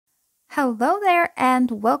Hello there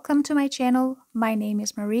and welcome to my channel. My name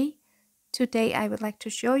is Marie. Today I would like to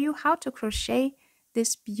show you how to crochet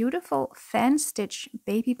this beautiful fan stitch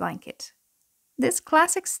baby blanket. This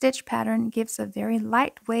classic stitch pattern gives a very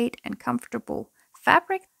lightweight and comfortable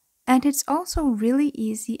fabric, and it's also really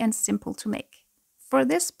easy and simple to make. For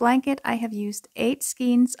this blanket I have used 8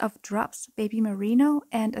 skeins of Drops Baby Merino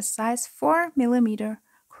and a size 4mm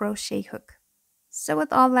crochet hook. So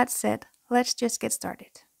with all that said, let's just get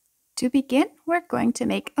started. To begin, we're going to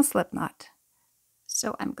make a slip knot.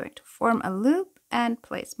 So I'm going to form a loop and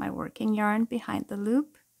place my working yarn behind the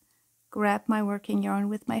loop, grab my working yarn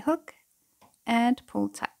with my hook, and pull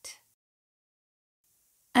tight.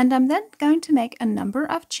 And I'm then going to make a number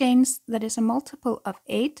of chains that is a multiple of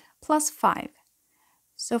 8 plus 5.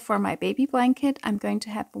 So for my baby blanket, I'm going to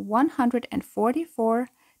have 144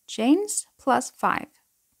 chains plus 5.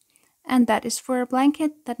 And that is for a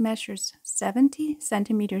blanket that measures 70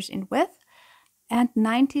 centimeters in width and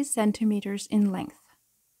 90 centimeters in length.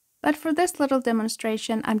 But for this little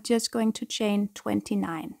demonstration, I'm just going to chain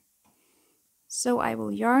 29. So I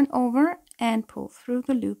will yarn over and pull through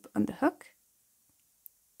the loop on the hook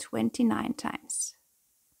 29 times.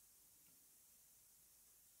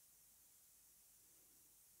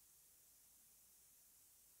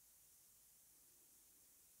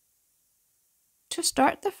 To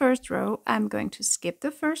start the first row, I'm going to skip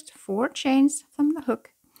the first 4 chains from the hook,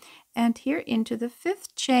 and here into the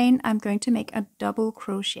 5th chain, I'm going to make a double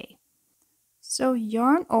crochet. So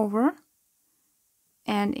yarn over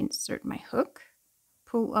and insert my hook,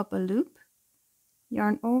 pull up a loop,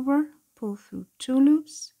 yarn over, pull through 2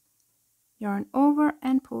 loops, yarn over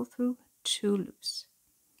and pull through 2 loops.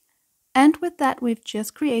 And with that, we've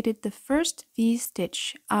just created the first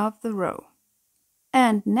V-stitch of the row.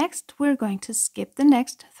 And next, we're going to skip the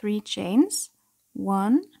next 3 chains,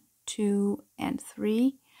 1, 2, and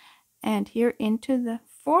 3. And here into the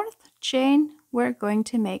 4th chain, we're going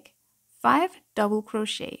to make 5 double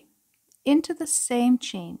crochet into the same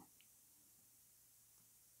chain.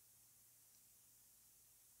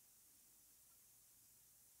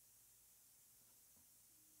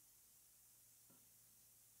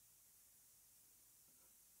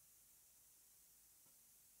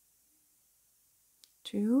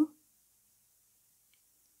 Two,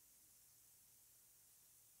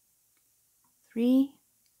 3,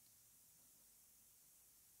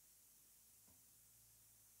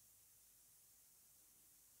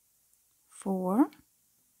 4,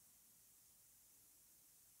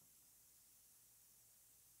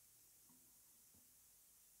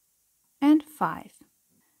 and 5.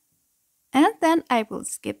 And then I will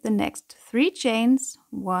skip the next 3 chains,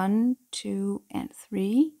 1, 2, and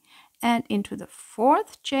 3. And into the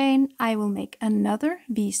 4th chain, I will make another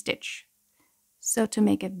V-stitch. So to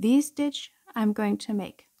make a V-stitch, I'm going to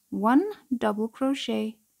make 1 double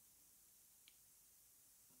crochet,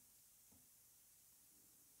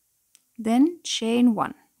 then chain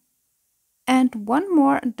 1, and 1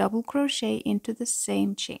 more double crochet into the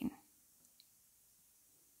same chain.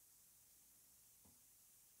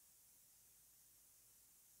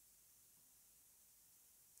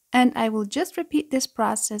 And I will just repeat this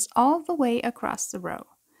process all the way across the row.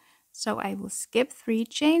 So I will skip 3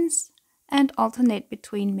 chains and alternate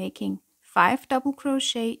between making 5 double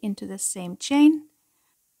crochet into the same chain,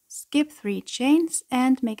 skip 3 chains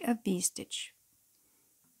and make a V-stitch.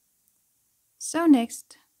 So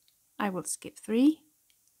next I will skip 3,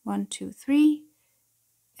 1, 2, 3,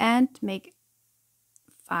 and make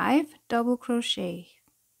 5 double crochet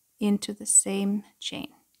into the same chain.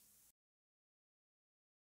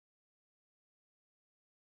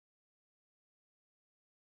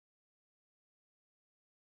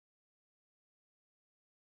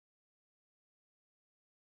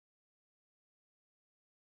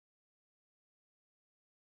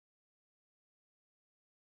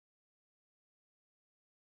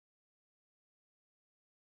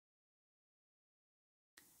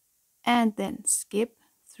 And then skip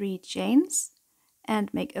 3 chains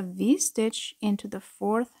and make a V-stitch into the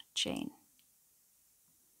 4th chain.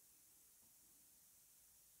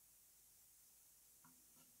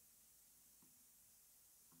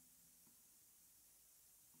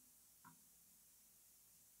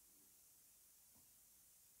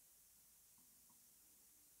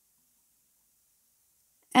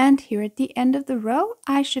 And here at the end of the row,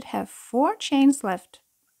 I should have 4 chains left.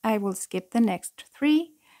 I will skip the next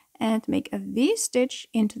 3 and make a V-stitch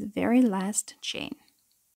into the very last chain.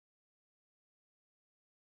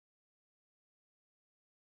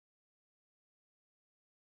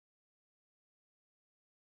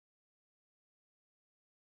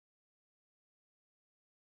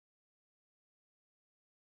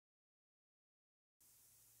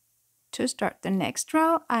 To start the next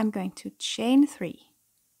row, I'm going to chain 3.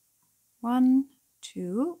 1,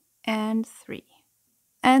 2, and 3.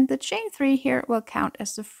 And the chain 3 here will count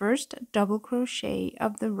as the first double crochet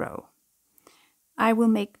of the row. I will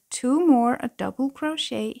make 2 more double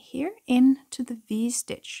crochet here into the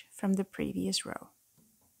V-stitch from the previous row.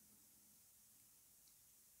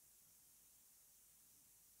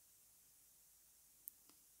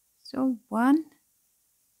 So 1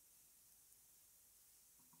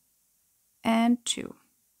 and 2.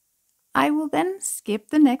 I will then skip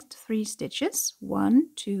the next 3 stitches, 1,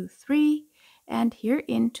 2, 3, and here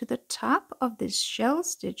into the top of this shell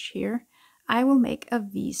stitch here, I will make a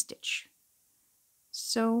V-stitch.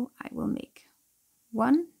 So I will make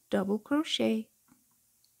 1 double crochet,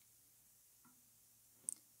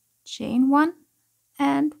 chain 1,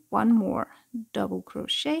 and 1 more double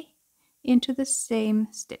crochet into the same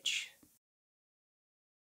stitch.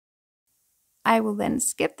 I will then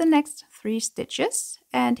skip the next 3 stitches,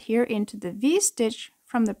 and here into the V-stitch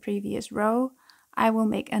from the previous row, I will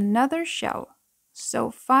make another shell.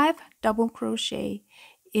 So 5 double crochet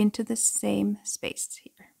into the same space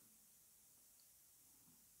here.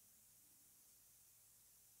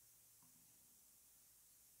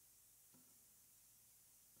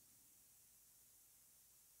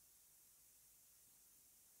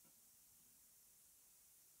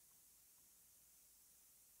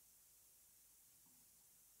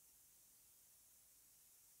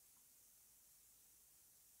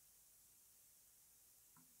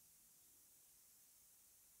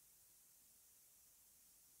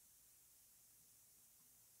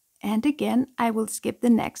 And again, I will skip the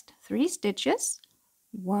next 3 stitches,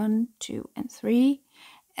 1, 2, and 3,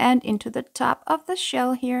 and into the top of the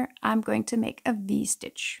shell here, I'm going to make a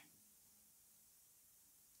V-stitch.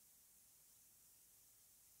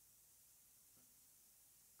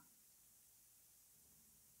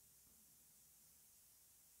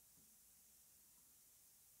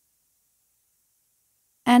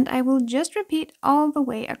 And I will just repeat all the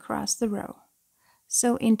way across the row.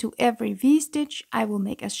 So into every V-stitch, I will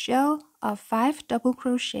make a shell of 5 double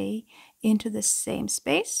crochet into the same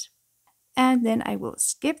space, and then I will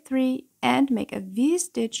skip 3 and make a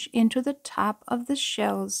V-stitch into the top of the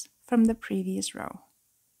shells from the previous row.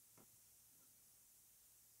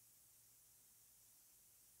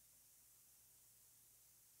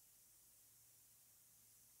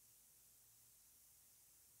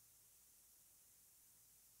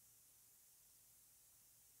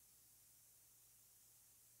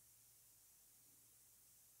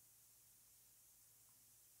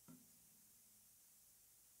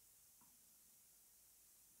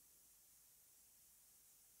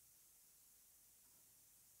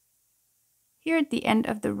 Here at the end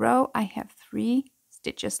of the row, I have 3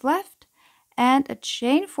 stitches left and a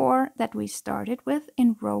chain 4 that we started with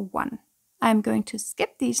in row 1. I'm going to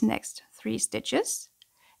skip these next 3 stitches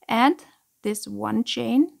and this 1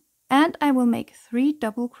 chain, and I will make 3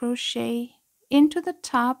 double crochet into the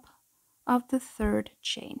top of the 3rd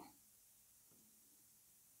chain.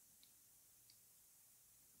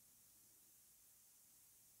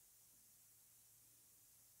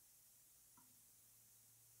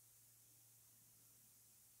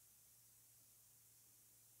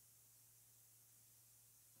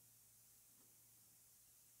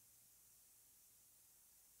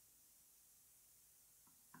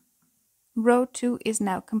 Row 2 is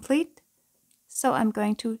now complete, so I'm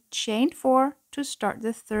going to chain 4 to start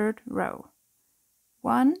the 3rd row.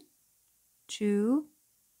 1, 2,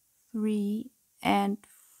 3, and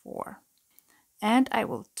 4. And I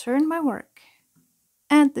will turn my work.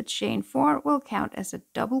 And the chain 4 will count as a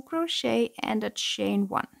double crochet and a chain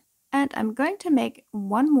 1. And I'm going to make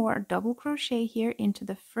 1 more double crochet here into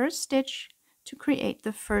the first stitch to create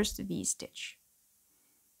the first V-stitch.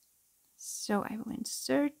 So I will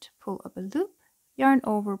insert, pull up a loop, yarn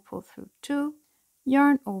over, pull through 2,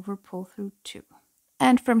 yarn over, pull through 2.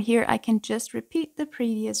 And from here I can just repeat the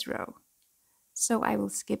previous row. So I will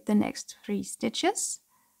skip the next 3 stitches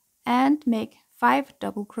and make 5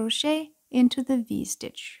 double crochet into the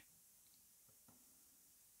V-stitch.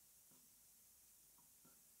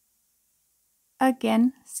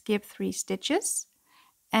 Again, skip 3 stitches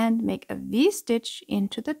and make a V-stitch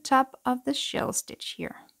into the top of the shell stitch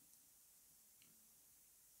here.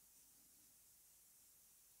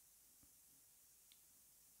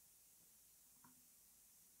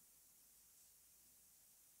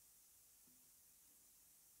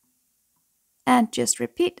 And just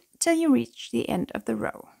repeat till you reach the end of the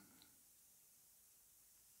row.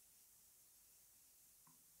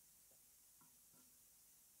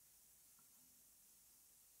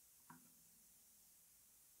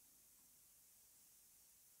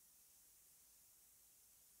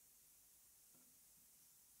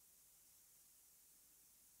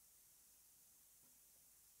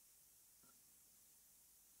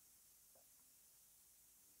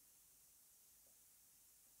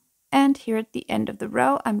 And here at the end of the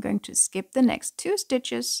row, I'm going to skip the next 2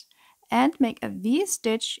 stitches and make a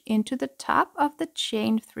V-stitch into the top of the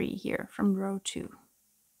chain 3 here from row 2.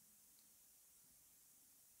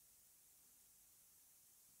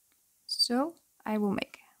 So I will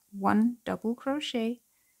make 1 double crochet,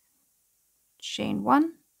 chain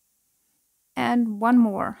 1, and 1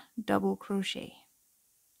 more double crochet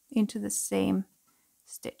into the same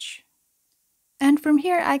stitch. And from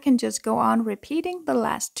here I can just go on repeating the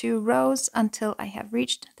last 2 rows until I have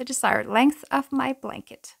reached the desired length of my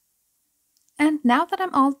blanket. And now that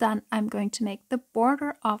I'm all done, I'm going to make the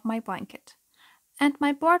border of my blanket. And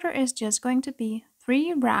my border is just going to be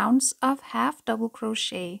 3 rounds of half double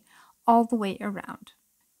crochet all the way around.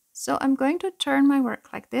 So I'm going to turn my work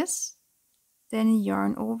like this, then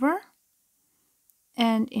yarn over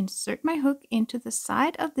and insert my hook into the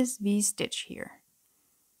side of this V-stitch here.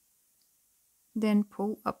 Then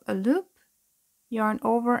pull up a loop, yarn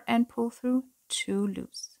over and pull through 2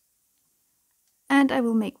 loops. And I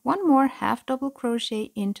will make 1 more half double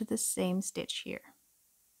crochet into the same stitch here.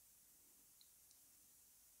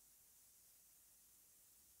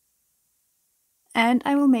 And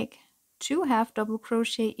I will make 2 half double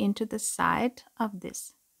crochet into the side of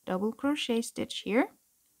this double crochet stitch here.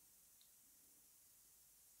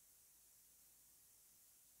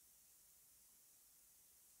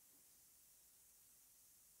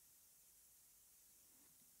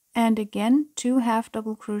 And again 2 half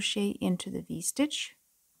double crochet into the V-stitch.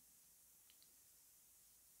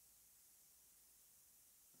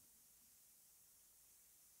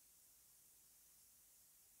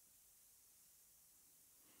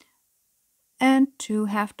 And 2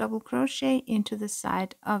 half double crochet into the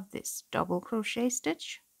side of this double crochet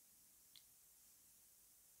stitch.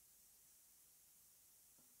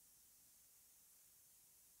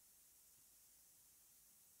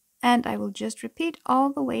 And I will just repeat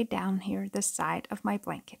all the way down here the side of my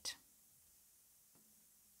blanket.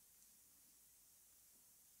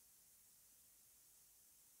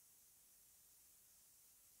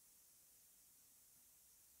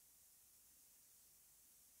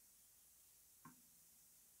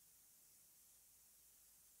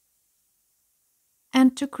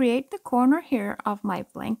 And to create the corner here of my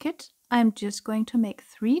blanket, I'm just going to make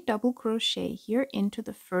 3 double crochet here into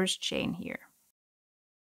the first chain here.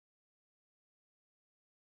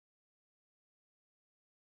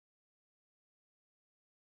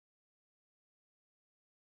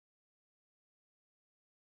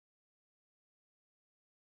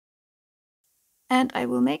 And I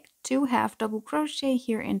will make 2 half double crochet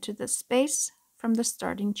here into the space from the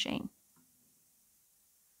starting chain.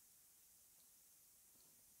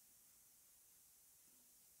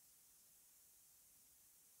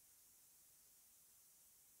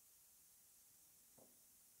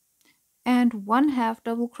 And 1 half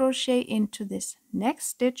double crochet into this next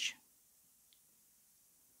stitch.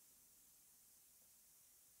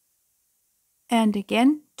 And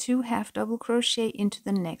again 2 half double crochet into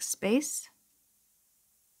the next space.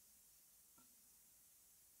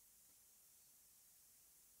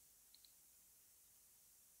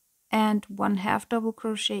 And 1 half double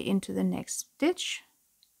crochet into the next stitch.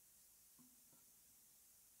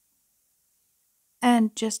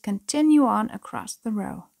 And just continue on across the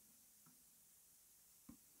row.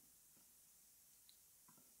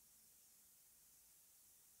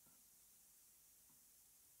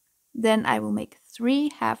 Then I will make 3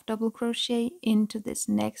 half double crochet into this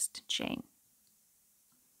next chain.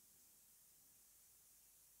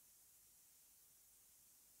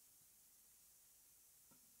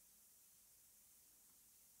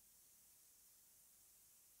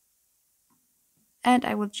 And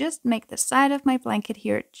I will just make the side of my blanket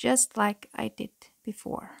here just like I did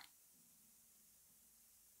before.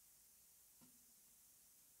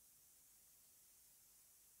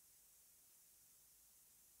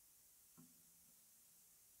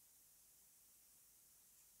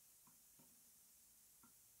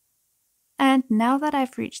 And now that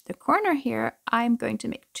I've reached the corner here, I'm going to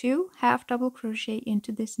make 2 half double crochet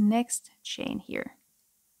into this next chain here.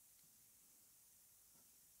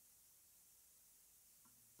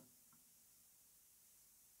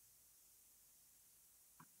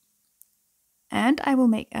 And I will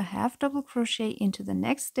make a half double crochet into the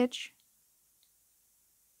next stitch.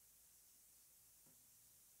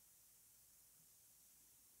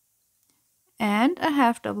 And a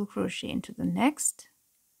half double crochet into the next.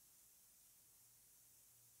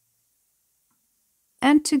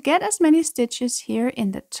 And to get as many stitches here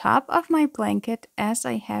in the top of my blanket as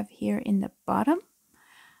I have here in the bottom,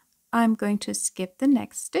 I'm going to skip the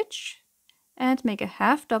next stitch and make a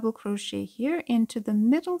half double crochet here into the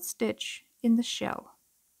middle stitch in the shell.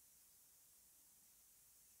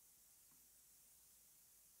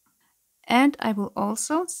 And I will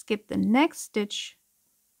also skip the next stitch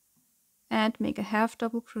and make a half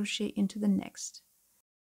double crochet into the next.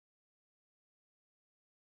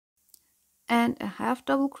 And a half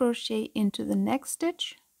double crochet into the next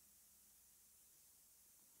stitch.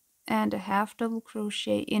 And a half double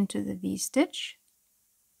crochet into the V-stitch.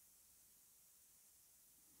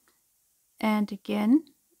 And again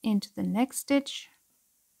into the next stitch.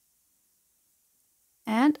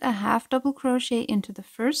 And a half double crochet into the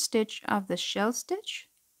first stitch of the shell stitch.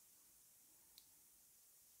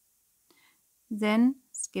 Then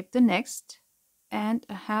skip the next and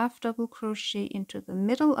a half double crochet into the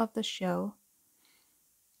middle of the shell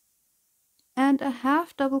and a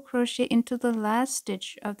half double crochet into the last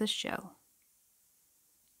stitch of the shell.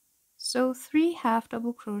 So 3 half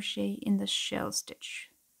double crochet in the shell stitch.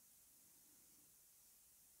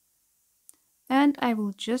 And I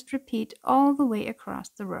will just repeat all the way across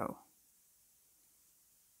the row.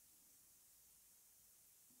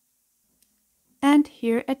 And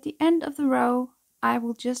here at the end of the row, I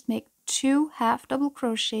will just make 2 half double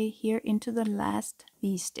crochet here into the last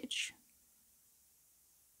V-stitch.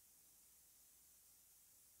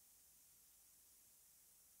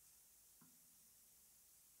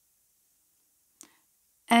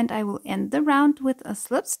 And I will end the round with a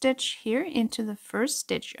slip stitch here into the first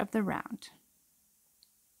stitch of the round.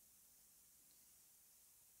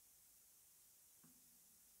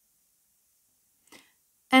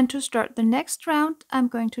 And to start the next round, I'm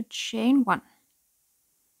going to chain 1.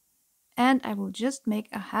 And I will just make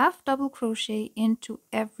a half double crochet into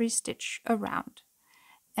every stitch around.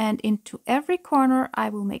 And into every corner, I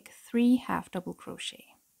will make 3 half double crochet.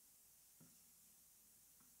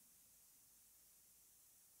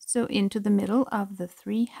 So into the middle of the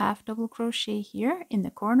 3 half double crochet here in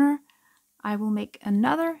the corner, I will make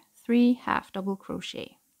another 3 half double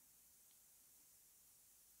crochet.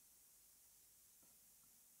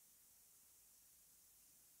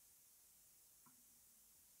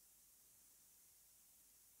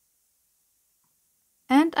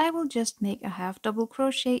 And I will just make a half double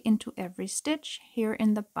crochet into every stitch here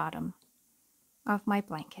in the bottom of my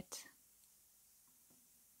blanket.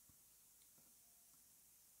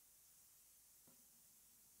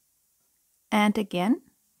 And again,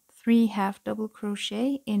 3 half double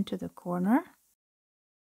crochet into the corner.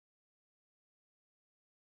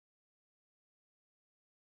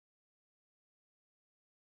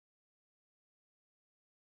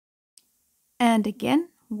 And again,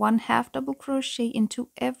 1 half double crochet into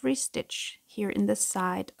every stitch here in the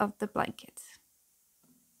side of the blanket.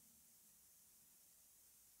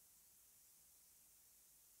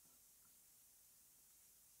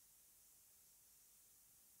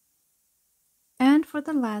 And for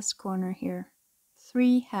the last corner here,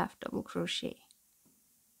 3 half double crochet.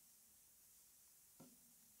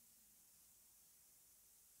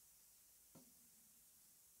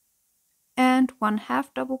 And 1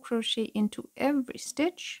 half double crochet into every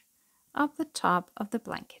stitch of the top of the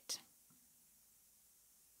blanket.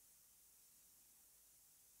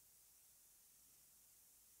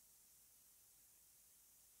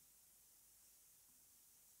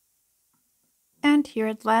 And here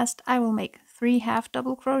at last I will make 3 half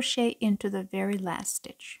double crochet into the very last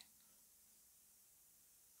stitch.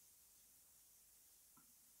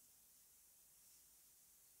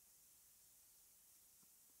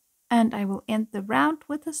 And I will end the round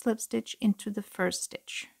with a slip stitch into the first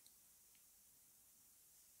stitch.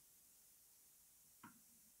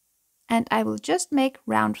 And I will just make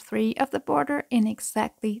round 3 of the border in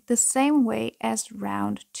exactly the same way as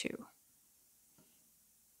round 2.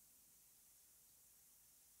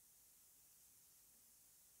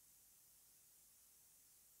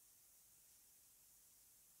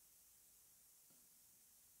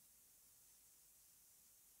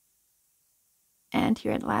 And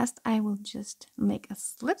here at last I will just make a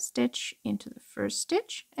slip stitch into the first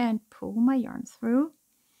stitch and pull my yarn through.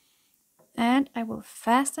 And I will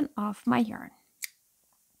fasten off my yarn.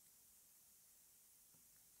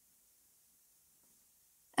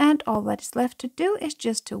 And all that is left to do is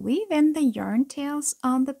just to weave in the yarn tails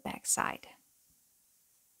on the back side.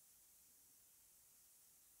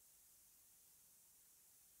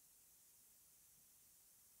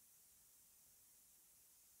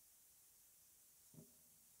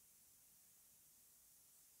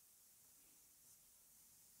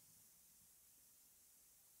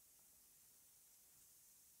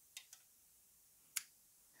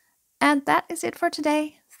 And that is it for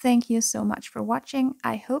today. Thank you so much for watching.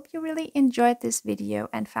 I hope you really enjoyed this video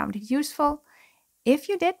and found it useful. If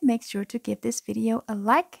you did, make sure to give this video a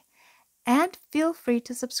like and feel free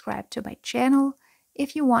to subscribe to my channel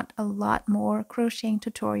if you want a lot more crocheting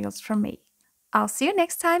tutorials from me. I'll see you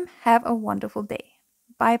next time. Have a wonderful day.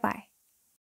 Bye bye.